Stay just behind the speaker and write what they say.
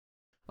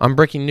On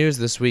breaking news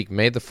this week,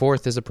 May the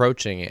 4th is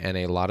approaching and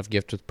a lot of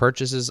gift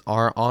purchases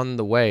are on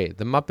the way.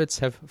 The Muppets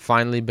have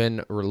finally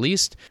been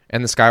released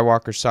and the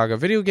Skywalker Saga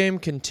video game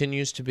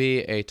continues to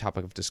be a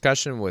topic of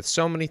discussion with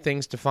so many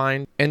things to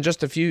find and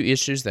just a few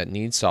issues that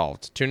need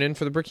solved. Tune in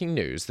for the breaking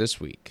news this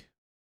week.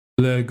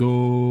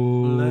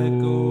 Breaking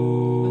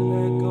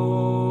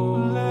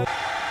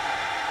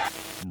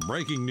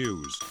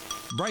news.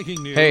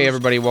 Hey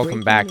everybody,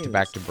 welcome back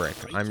to Brick.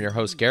 I'm your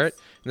host Garrett,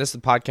 and this is the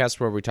podcast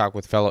where we talk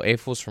with fellow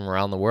AFOs from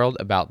around the world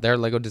about their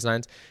LEGO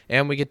designs,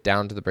 and we get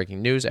down to the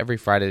breaking news every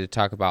Friday to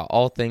talk about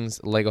all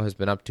things LEGO has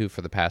been up to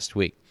for the past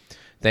week.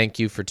 Thank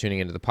you for tuning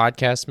into the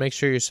podcast. Make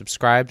sure you're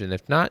subscribed, and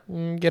if not,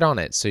 get on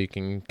it so you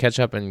can catch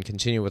up and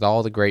continue with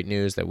all the great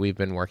news that we've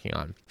been working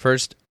on.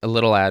 First, a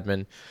little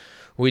admin.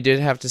 We did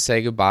have to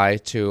say goodbye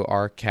to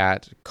our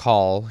cat,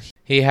 Call.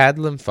 He had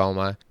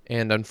lymphoma,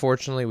 and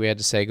unfortunately we had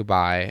to say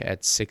goodbye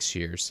at 6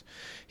 years.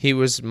 He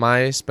was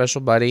my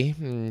special buddy.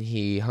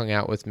 He hung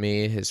out with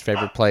me. His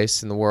favorite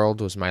place in the world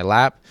was my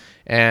lap,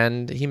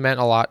 and he meant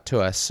a lot to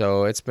us.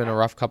 So it's been a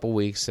rough couple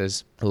weeks,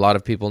 as a lot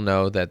of people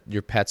know that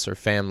your pets are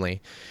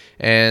family.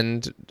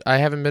 And I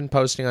haven't been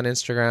posting on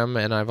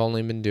Instagram, and I've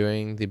only been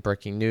doing the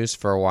breaking news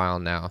for a while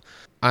now.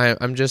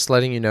 I'm just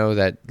letting you know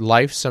that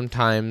life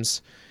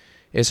sometimes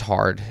is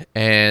hard,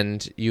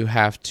 and you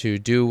have to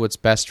do what's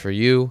best for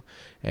you.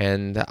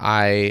 And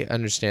I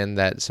understand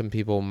that some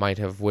people might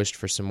have wished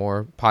for some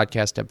more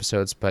podcast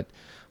episodes, but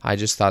I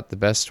just thought the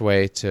best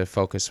way to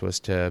focus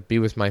was to be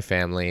with my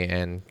family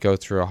and go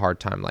through a hard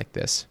time like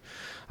this.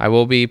 I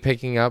will be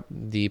picking up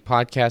the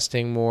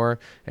podcasting more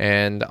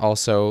and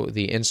also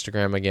the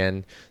Instagram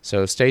again,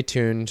 so stay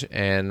tuned,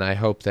 and I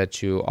hope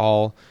that you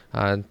all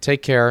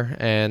take care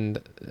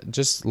and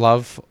just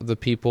love the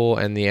people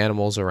and the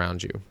animals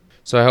around you.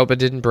 So I hope it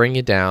didn't bring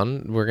you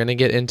down. We're going to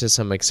get into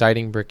some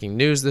exciting breaking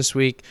news this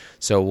week,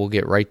 so we'll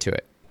get right to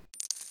it.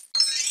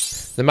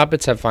 The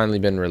Muppets have finally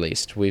been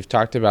released. We've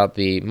talked about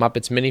the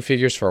Muppets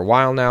minifigures for a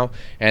while now,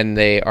 and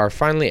they are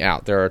finally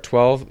out. There are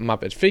 12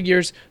 Muppet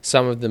figures,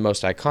 some of the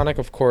most iconic,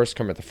 of course,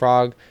 Kermit the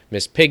Frog,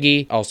 Miss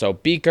Piggy, also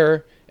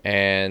Beaker,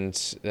 and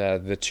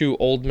the two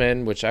old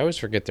men, which I always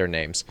forget their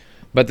names.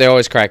 But they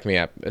always crack me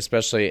up,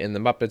 especially in the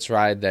Muppets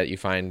ride that you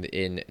find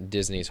in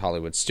Disney's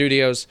Hollywood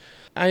Studios.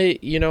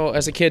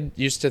 As a kid,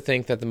 used to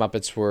think that the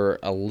Muppets were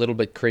a little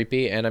bit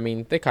creepy, and I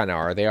mean, they kind of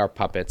are. They are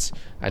puppets.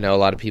 I know a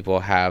lot of people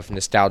have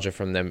nostalgia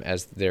from them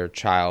as their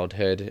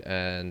childhood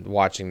and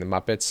watching the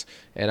Muppets,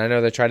 and I know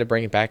they tried to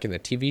bring it back in the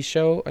TV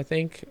show, I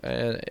think,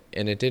 and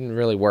it didn't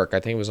really work. I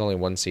think it was only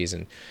one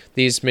season.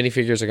 These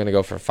minifigures are going to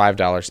go for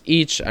 $5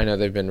 each. I know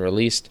they've been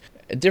released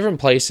different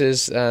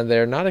places.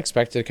 They're not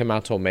expected to come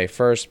out till May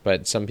 1st,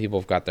 but some people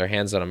have got their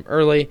hands on them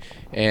early,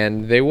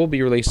 and they will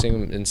be releasing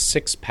them in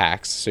 6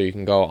 packs, so you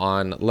can go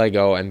on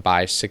Lego and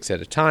buy 6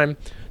 at a time.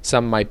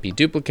 Some might be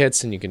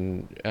duplicates, and you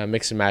can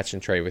mix and match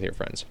and trade with your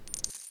friends.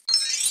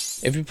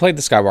 If you played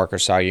the Skywalker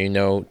Saga, you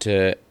know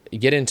to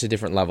get into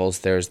different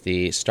levels, there's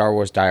the Star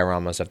Wars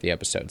dioramas of the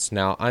episodes.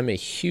 Now, I'm a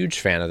huge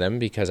fan of them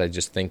because I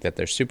just think that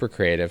they're super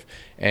creative,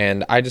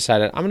 and I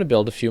decided I'm going to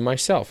build a few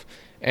myself.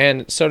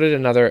 And so did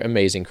another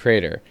amazing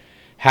creator.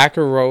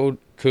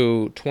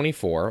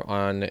 HackerRoku24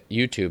 on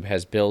YouTube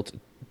has built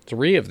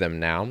 3 of them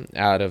now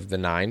out of the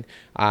 9,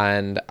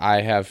 and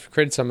I have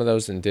created some of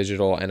those in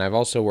digital, and I've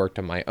also worked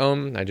on my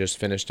own. I just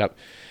finished up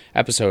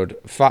episode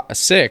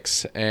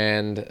 6,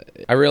 and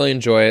I really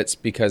enjoy it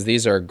because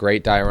these are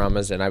great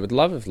dioramas, and I would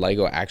love if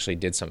LEGO actually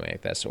did something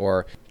like this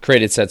or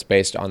created sets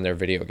based on their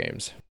video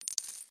games.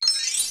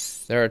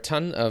 There are a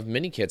ton of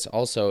mini kits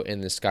also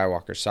in the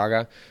Skywalker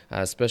Saga,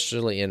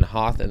 especially in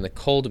Hoth and the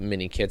cold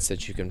mini kits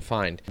that you can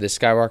find. The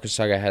Skywalker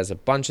Saga has a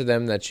bunch of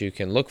them that you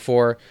can look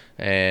for,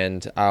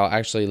 and I'll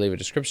actually leave a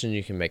description.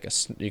 You can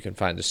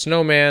find a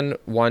snowman,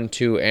 1,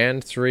 2,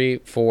 and 3,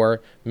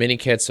 4 mini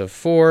kits of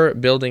 4,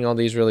 building all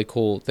these really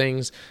cool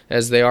things,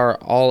 as they are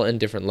all in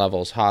different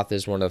levels. Hoth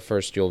is one of the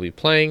first you'll be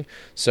playing,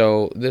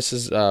 so this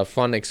is a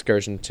fun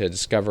excursion to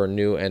discover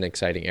new and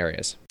exciting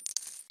areas.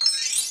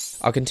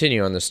 I'll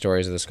continue on the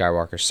stories of the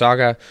Skywalker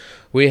Saga.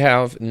 We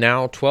have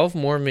now 12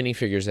 more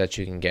minifigures that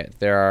you can get.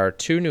 There are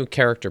 2 new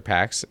character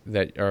packs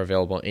that are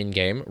available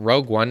in-game,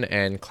 Rogue One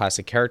and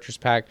Classic Characters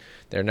Pack.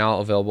 They're now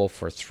available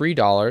for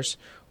 $3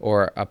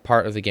 or a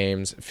part of the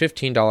game's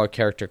 $15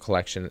 character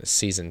collection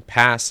season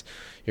pass.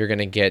 You're going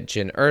to get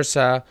Jyn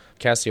Erso,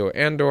 Cassio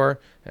Andor,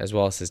 as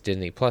well as his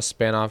Disney Plus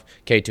spinoff,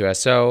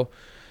 K2SO,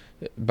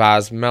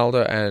 Baz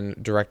Melda, and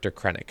Director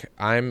Krennic.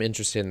 I'm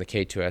interested in the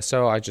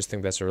K2SO. I just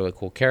think that's a really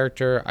cool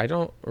character. I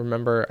don't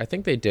remember. I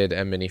think they did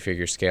a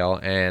minifigure scale,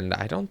 and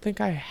I don't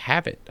think I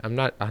have it. I'm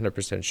not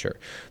 100% sure.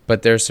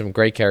 But there's some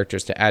great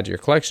characters to add to your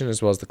collection,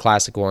 as well as the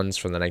classic ones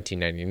from the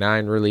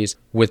 1999 release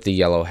with the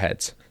yellow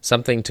heads.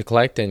 Something to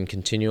collect and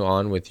continue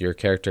on with your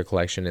character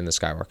collection in the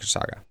Skywalker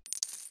Saga.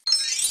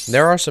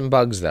 There are some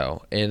bugs,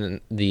 though,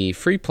 in the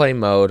free play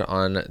mode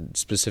on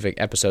specific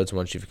episodes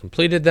once you've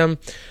completed them.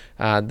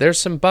 There's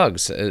some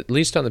bugs. At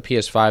least on the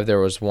PS5, there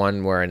was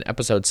one where in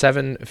Episode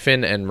 7,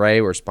 Finn and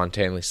Rey were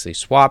spontaneously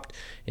swapped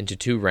into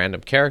two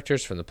random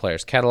characters from the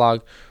player's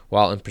catalog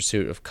while in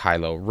pursuit of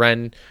Kylo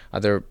Ren.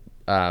 Other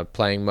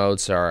playing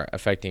modes are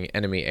affecting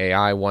enemy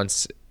AI.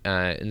 Once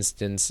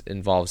instance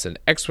involves an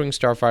X-Wing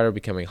starfighter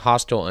becoming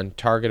hostile and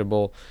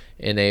targetable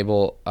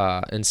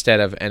instead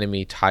of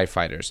enemy TIE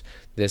fighters.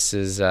 This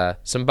is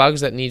some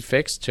bugs that need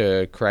fixed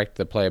to correct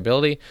the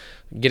playability.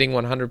 Getting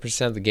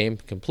 100% of the game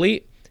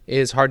complete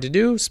is hard to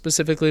do,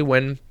 specifically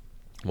when,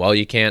 well,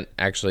 you can't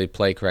actually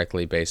play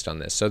correctly based on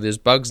this. So these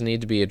bugs need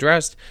to be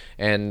addressed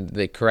and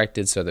they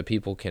corrected so that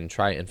people can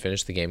try and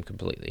finish the game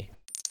completely.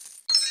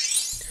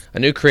 A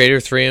new Creator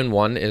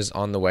 3-in-1 is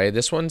on the way.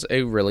 This one's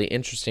a really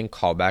interesting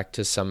callback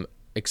to some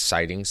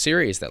exciting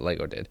series that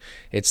LEGO did.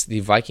 It's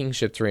the Viking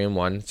Ship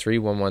 3-in-1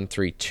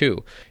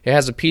 31132. It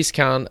has a piece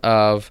count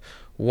of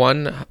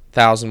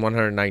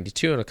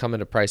 1,192 and it'll come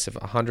at a price of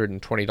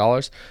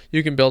 $120.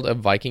 You can build a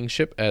Viking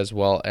ship as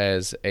well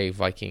as a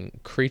Viking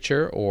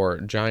creature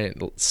or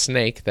giant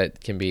snake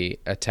that can be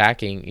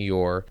attacking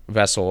your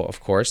vessel,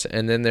 of course.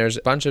 And then there's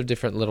a bunch of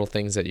different little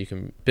things that you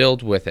can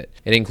build with it.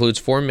 It includes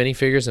 4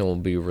 minifigures and will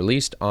be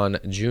released on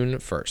June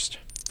 1st.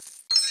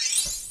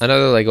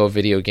 Another LEGO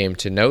video game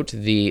to note,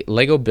 the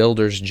LEGO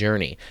Builder's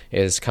Journey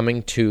is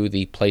coming to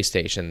the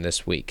PlayStation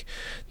this week.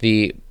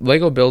 The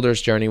LEGO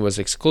Builder's Journey was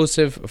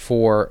exclusive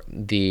for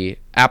the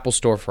Apple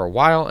Store for a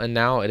while, and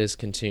now it is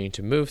continuing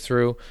to move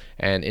through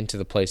and into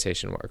the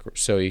PlayStation market.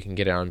 So you can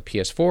get it on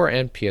PS4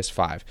 and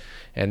PS5.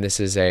 And this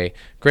is a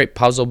great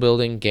puzzle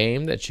building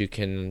game that you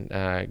can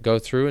go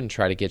through and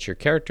try to get your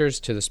characters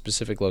to the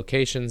specific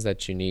locations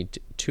that you need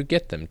to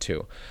get them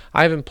to.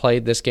 I haven't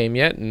played this game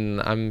yet,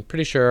 and I'm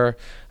pretty sure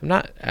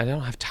I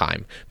don't have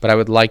time, but I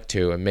would like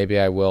to, and maybe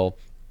I will,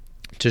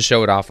 to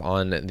show it off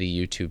on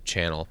the YouTube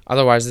channel.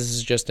 Otherwise, this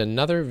is just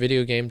another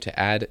video game to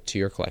add to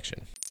your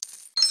collection.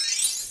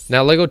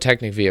 Now, LEGO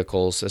Technic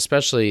vehicles,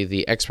 especially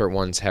the expert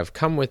ones, have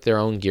come with their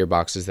own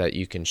gearboxes that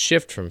you can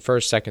shift from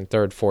first, second,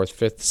 third, fourth,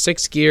 fifth,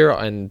 sixth gear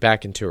and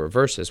back into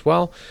reverse as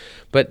well.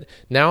 But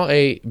now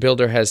a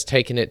builder has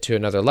taken it to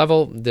another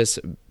level. This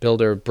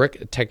builder,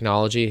 Brick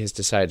Technology, has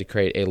decided to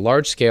create a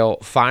large-scale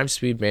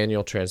 5-speed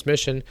manual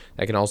transmission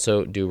that can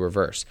also do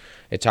reverse.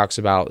 It talks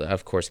about,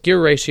 of course,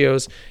 gear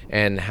ratios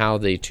and how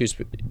the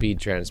 2-speed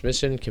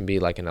transmission can be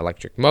like an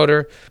electric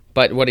motor.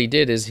 But what he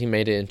did is he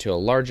made it into a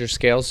larger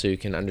scale so you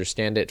can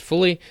understand it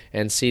fully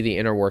and see the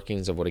inner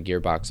workings of what a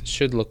gearbox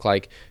should look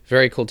like.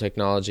 Very cool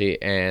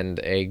technology and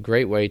a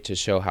great way to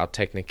show how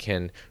Technic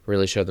can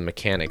really show the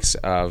mechanics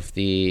of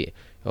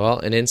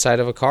an inside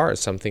of a car is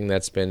something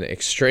that's been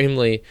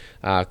extremely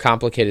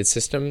complicated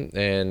system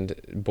and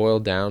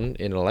boiled down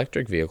in an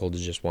electric vehicle to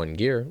just one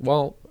gear.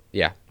 Well,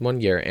 yeah, one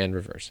gear and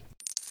reverse.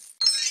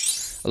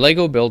 A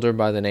LEGO builder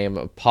by the name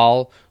of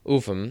Paul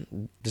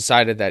Upham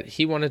decided that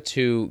he wanted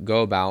to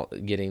go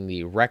about getting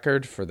the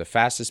record for the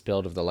fastest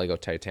build of the LEGO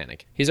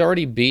Titanic. He's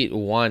already beat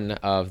one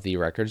of the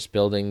records,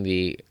 building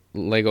the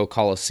LEGO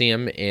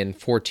Coliseum in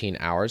 14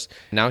 hours.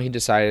 Now he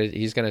decided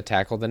he's going to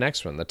tackle the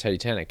next one, the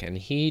Titanic, and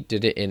he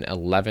did it in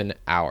 11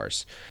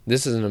 hours.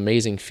 This is an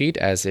amazing feat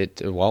as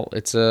it's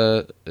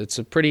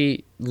a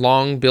pretty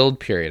long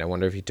build period. I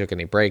wonder if he took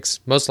any breaks.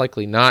 Most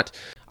likely not.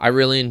 I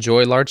really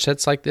enjoy large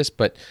sets like this,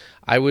 but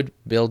I would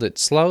build it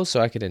slow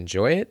so I could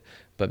enjoy it.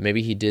 But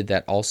maybe he did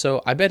that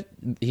also. I bet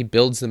he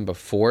builds them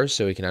before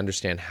so he can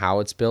understand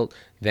how it's built.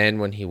 Then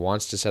when he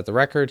wants to set the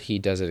record, he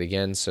does it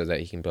again so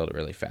that he can build it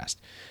really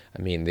fast.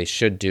 I mean, they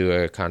should do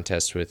a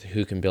contest with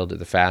who can build it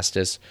the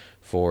fastest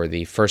for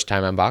the first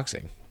time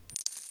unboxing.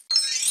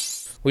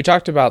 We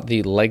talked about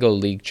the LEGO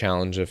League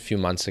Challenge a few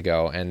months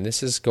ago, and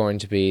this is going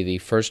to be the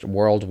first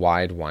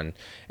worldwide one.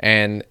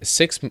 And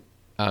 6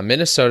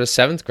 Minnesota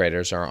 7th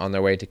graders are on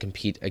their way to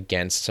compete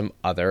against some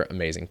other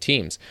amazing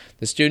teams.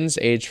 The students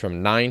aged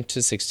from 9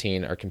 to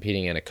 16 are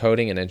competing in a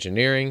coding and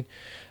engineering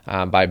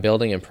by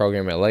building and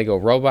programming a LEGO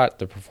robot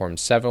that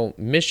performs several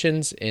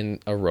missions in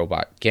a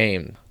robot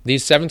game.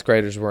 These 7th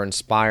graders were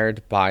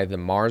inspired by the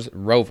Mars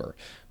rover,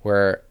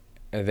 where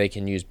they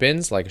can use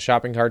bins like a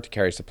shopping cart to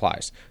carry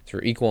supplies.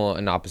 Through equal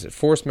and opposite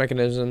force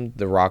mechanism,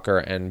 the rocker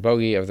and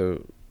bogie of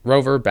the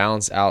rover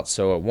balance out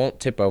so it won't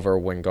tip over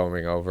when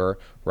going over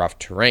rough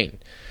terrain.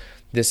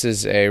 This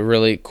is a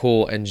really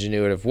cool,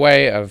 ingenuitive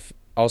way of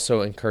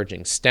also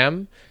encouraging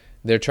STEM.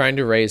 They're trying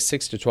to raise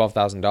 $6,000 to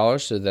 $12,000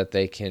 so that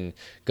they can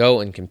go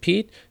and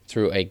compete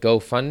through a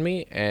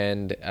GoFundMe,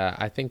 and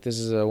I think this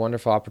is a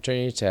wonderful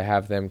opportunity to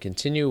have them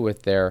continue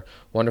with their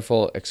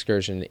wonderful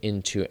excursion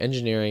into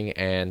engineering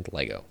and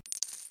LEGO.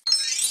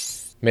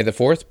 May the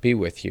 4th be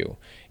with you.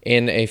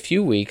 In a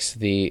few weeks,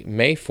 the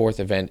May 4th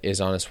event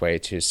is on its way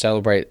to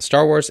celebrate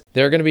Star Wars.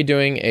 They're going to be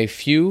doing a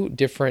few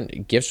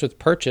different gifts with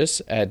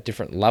purchase at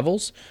different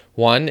levels.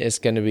 One is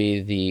going to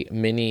be the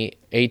mini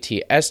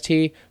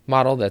AT-ST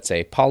model. That's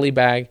a poly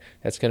bag.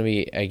 That's going to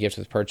be a gift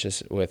with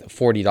purchase with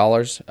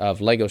 $40 of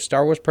Lego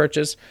Star Wars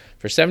purchase.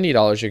 For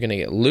 $70, you're going to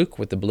get Luke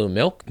with the blue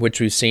milk, which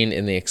we've seen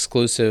in the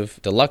exclusive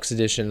deluxe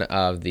edition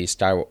of the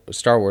Star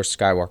Wars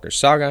Skywalker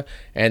Saga.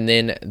 And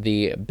then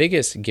the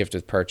biggest gift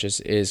with purchase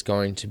is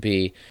going to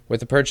be,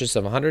 with the purchase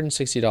of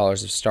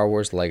 $160 of Star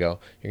Wars Lego,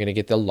 you're going to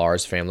get the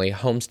Lars Family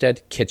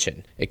Homestead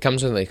Kitchen. It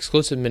comes with an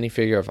exclusive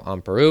minifigure of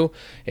Emperor.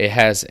 It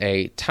has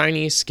a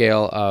tiny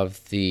scale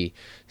of the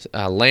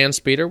land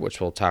speeder,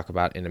 which we'll talk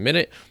about in a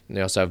minute. And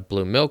they also have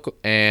blue milk,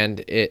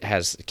 and it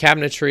has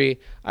cabinetry.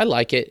 I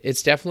like it.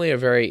 It's definitely a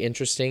very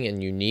interesting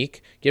and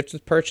unique gift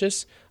with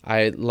purchase.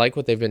 I like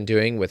what they've been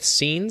doing with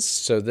scenes.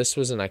 So this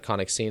was an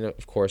iconic scene,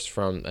 of course,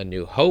 from A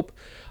New Hope.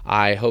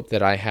 I hope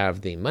that I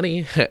have the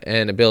money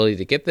and ability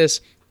to get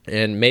this,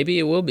 and maybe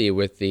it will be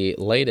with the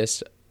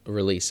latest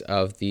release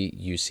of the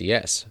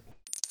UCS.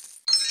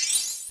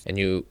 And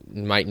you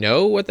might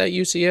know what that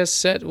UCS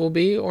set will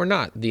be or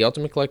not. The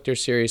Ultimate Collector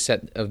Series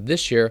set of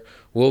this year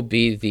will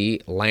be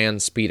the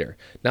Land Speeder.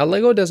 Now,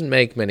 Lego doesn't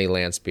make many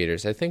Land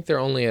Speeders. I think they're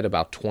only at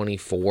about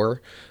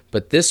 24,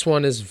 but this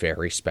one is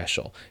very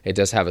special. It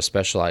does have a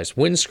specialized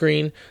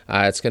windscreen.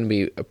 It's going to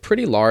be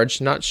pretty large.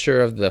 Not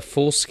sure of the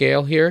full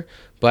scale here,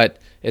 but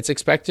it's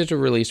expected to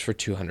release for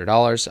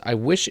 $200. I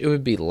wish it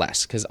would be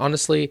less, because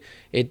honestly,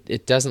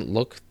 it doesn't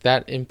look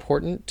that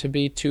important to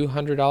be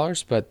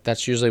 $200, but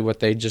that's usually what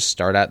they just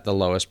start at, the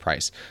lowest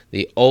price.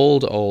 The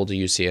old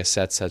UCS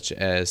sets, such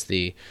as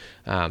the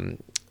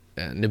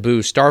Naboo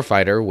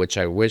Starfighter, which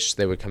I wish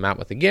they would come out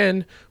with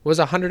again, was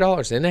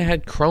 $100, and it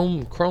had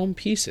chrome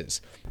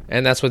pieces.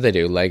 And that's what they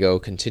do. Lego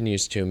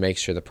continues to make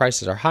sure the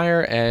prices are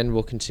higher, and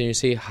we'll continue to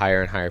see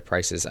higher and higher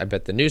prices. I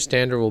bet the new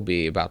standard will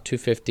be about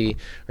 $250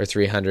 or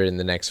 $300 in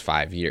the next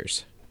 5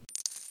 years.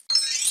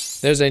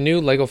 There's a new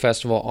LEGO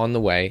Festival on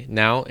the way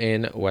now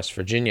in West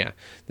Virginia.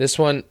 This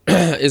one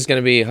is going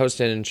to be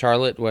hosted in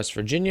Charlotte, West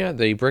Virginia.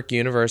 The Brick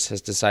Universe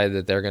has decided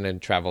that they're going to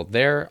travel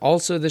there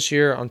also this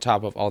year, on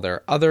top of all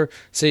their other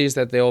cities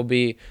that they'll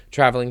be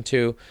traveling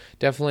to.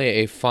 Definitely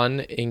a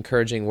fun,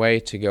 encouraging way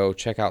to go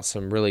check out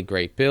some really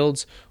great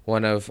builds.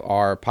 One of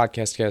our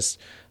podcast guests,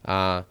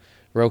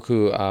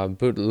 Roku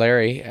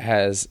Bootlarry,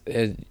 has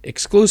an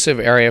exclusive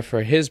area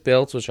for his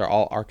builds, which are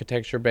all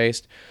architecture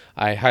based.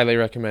 I highly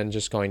recommend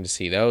just going to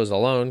see those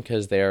alone,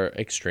 because they are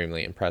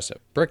extremely impressive.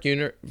 Brick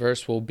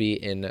Universe will be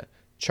in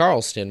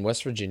Charleston,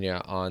 West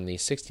Virginia on the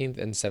 16th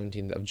and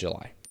 17th of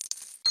July.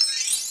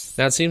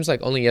 Now, it seems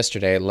like only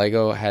yesterday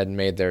LEGO had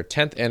made their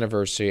 10th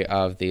anniversary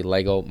of the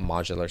LEGO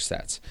modular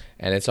sets.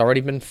 And it's already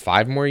been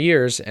 5 more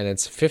years, and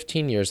it's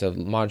 15 years of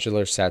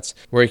modular sets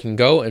where you can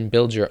go and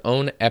build your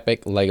own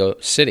epic LEGO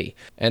city.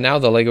 And now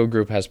the LEGO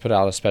Group has put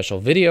out a special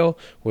video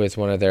with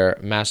one of their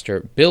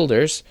master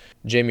builders,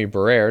 Jamie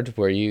Berard,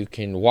 where you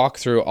can walk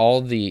through all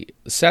the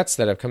sets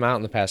that have come out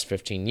in the past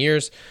 15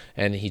 years.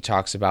 And he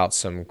talks about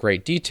some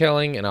great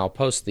detailing, and I'll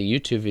post the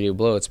YouTube video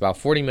below. It's about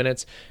 40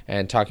 minutes,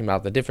 and talking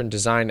about the different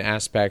design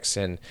aspects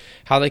and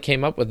how they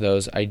came up with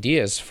those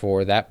ideas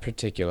for that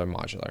particular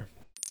modular.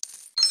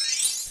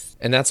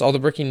 And that's all the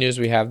breaking news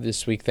we have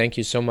this week. Thank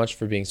you so much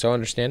for being so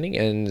understanding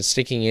and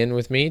sticking in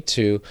with me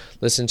to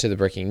listen to the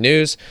breaking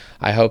news.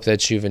 I hope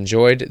that you've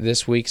enjoyed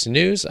this week's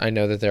news. I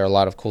know that there are a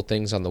lot of cool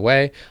things on the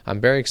way.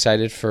 I'm very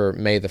excited for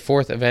May the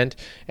 4th event,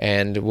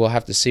 and we'll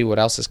have to see what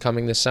else is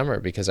coming this summer,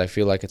 because I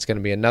feel like it's going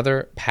to be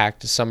another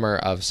packed summer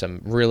of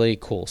some really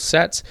cool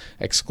sets,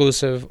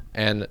 exclusive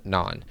and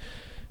non.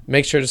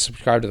 Make sure to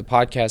subscribe to the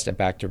podcast at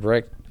Back to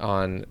Brick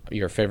on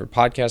your favorite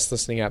podcast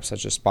listening app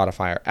such as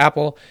Spotify or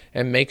Apple,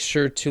 and make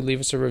sure to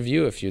leave us a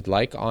review if you'd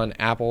like on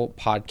Apple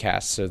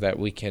Podcasts, so that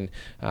we can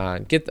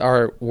get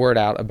our word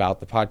out about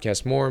the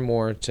podcast more and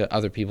more to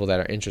other people that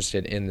are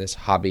interested in this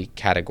hobby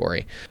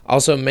category.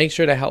 Also, make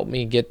sure to help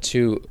me get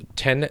to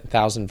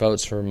 10,000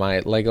 votes for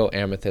my Lego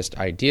Amethyst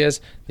ideas.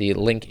 The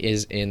link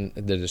is in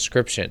the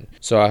description.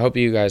 So I hope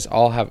you guys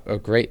all have a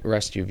great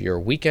rest of your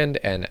weekend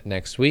and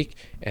next week,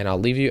 and I'll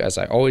leave you as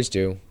I always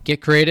do. Get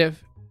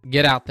creative,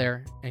 get out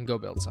there, and go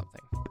build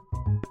something.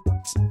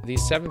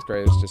 These 7th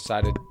graders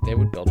decided they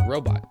would build a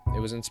robot. It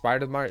was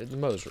inspired by the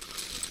Mars.